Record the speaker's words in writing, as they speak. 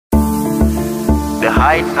The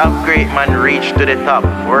heights of great man reach to the top.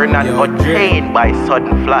 We're not attained by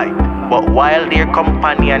sudden flight, but while their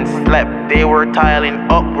companions slept, they were tiling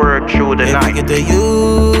upward through the night. Get the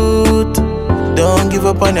youth, don't give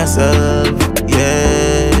up on yourself,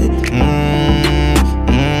 yeah.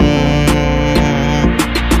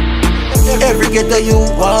 Every ghetto you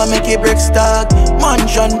want make it brick stock.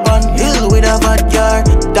 Mansion on hill with a backyard.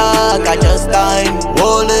 Dog, I just time,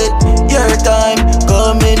 hold it. Your time,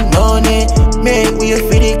 coming money. Make we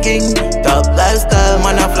for the king. Top lifestyle,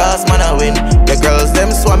 man a floss, man a win. The girls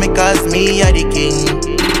them swam me cause me a the king.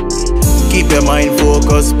 Keep your mind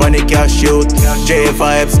focused on the cash shoot.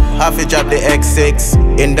 J-Vibes, have to drop the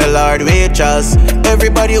X6 in the Lord way, Charles.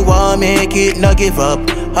 Everybody want make it, no give up.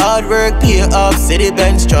 Hard work pay off, city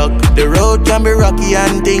bench truck. The road can be rocky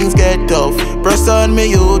and things get tough. Press on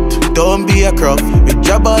me youth, don't be a crook. With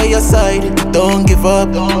job by your side, don't give up.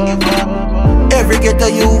 Every ghetto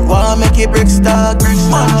you want make it brick stock.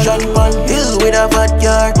 Mansion on hill with a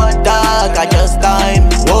backyard. Dog, I just time,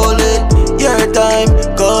 hold it. Your time,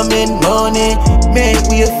 coming money. Make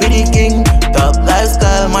we for the king. Top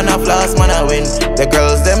lifestyle, man a floss, man a win. The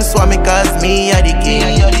girls them swam me cause me a the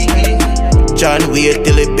king. John wait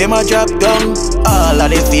till it be my drop down. All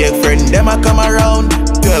of the fake friends them a come around.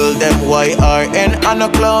 Tell them YRN and a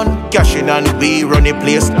clown. Cashing and we run the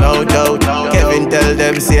place, no doubt. Kevin tell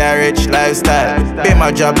them see a rich lifestyle. Be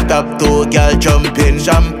my job top two girl jumping.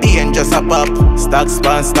 Champagne just a pop. Stock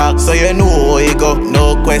span stock, so you know how you go.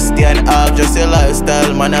 No question ask, just your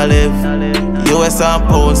lifestyle man I live. US and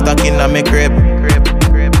pounds stuck in a me crib.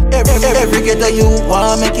 Every ghetto you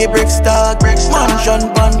want make it brick stock. Mansion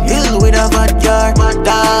on hill with a backyard.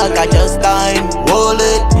 Dog, I just time, hold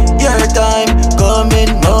it. Your time,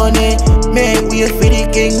 coming money. Make we for the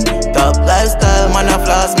king. Top lifestyle, man a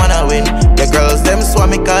floss, man a win. The girls them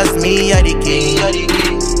swam me cause me a the king.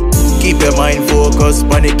 Keep your mind focused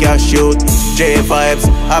on the cash shoot. J-Vibes,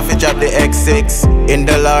 have to drop the X6 in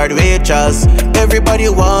the Lord way, Charles. Everybody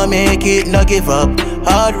want make it, no give up.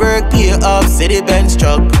 Hard work pay off, city bench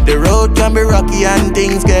truck. The road can be rocky and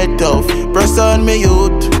things get tough. Press on me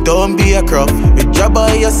youth, don't be a crook. With job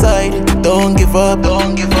by your side, don't give up.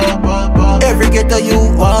 Every ghetto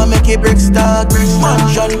you want make it brick stock.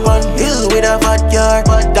 Mansion on hill with a backyard.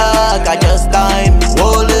 Dog, I just time,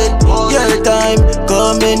 hold it. Your time,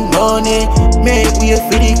 coming money. Make we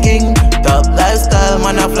for the king. Top lifestyle,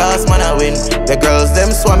 man a floss, man a win. The girls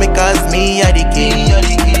them swam me cause me a the king.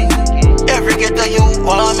 Every ghetto you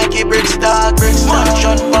want make it brick stock.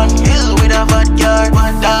 Mansion on hill with a backyard.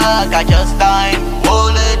 Dog, I just time,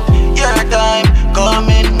 hold it. Your time,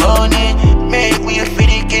 coming money. Make we for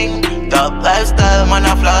the king. Top lifestyle, man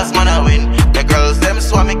a floss, man a win. The girls them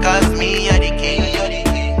swam me cause me a